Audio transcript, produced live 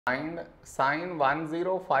Find sine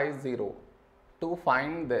 1050. To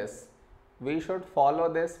find this, we should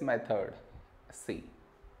follow this method. See,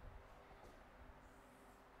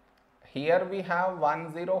 here we have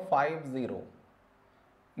 1050.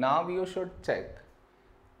 Now you should check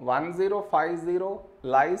 1050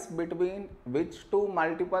 lies between which two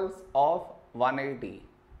multiples of 180.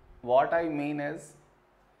 What I mean is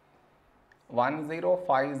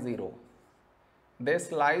 1050.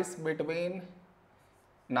 This lies between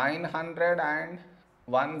 900 and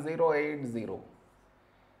 1080.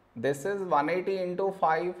 This is 180 into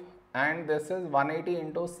 5 and this is 180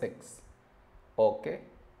 into 6. Okay,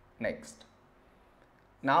 next.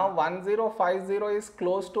 Now 1050 is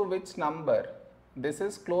close to which number? This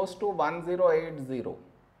is close to 1080.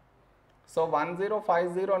 So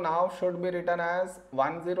 1050 now should be written as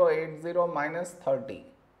 1080 minus 30.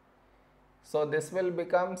 So this will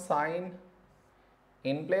become sine.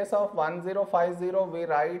 In place of 1050, we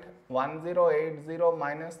write 1080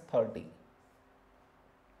 minus 30.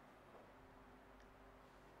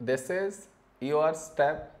 This is your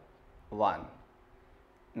step 1.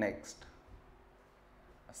 Next,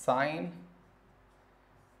 sine.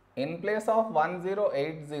 In place of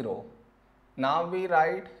 1080, now we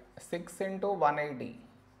write 6 into 180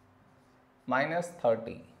 minus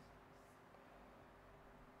 30.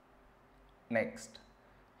 Next,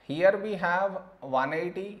 here we have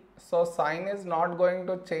 180, so sine is not going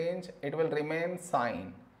to change, it will remain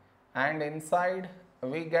sine, and inside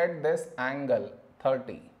we get this angle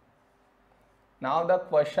 30. Now the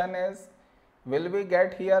question is, will we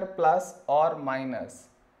get here plus or minus?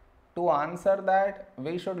 To answer that,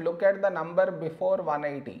 we should look at the number before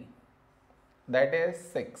 180, that is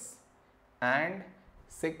 6, and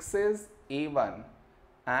 6 is even,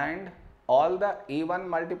 and all the even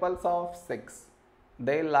multiples of 6,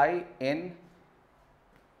 they lie in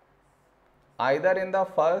either in the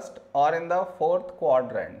first or in the fourth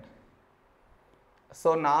quadrant.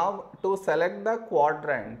 So now to select the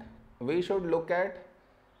quadrant, we should look at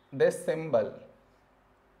this symbol.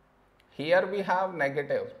 Here we have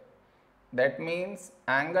negative. That means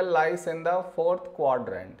angle lies in the fourth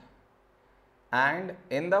quadrant. And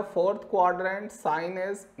in the fourth quadrant, sine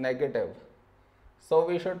is negative. So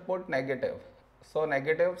we should put negative. So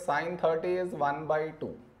negative sine 30 is 1 by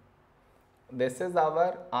 2. This is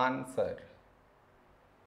our answer.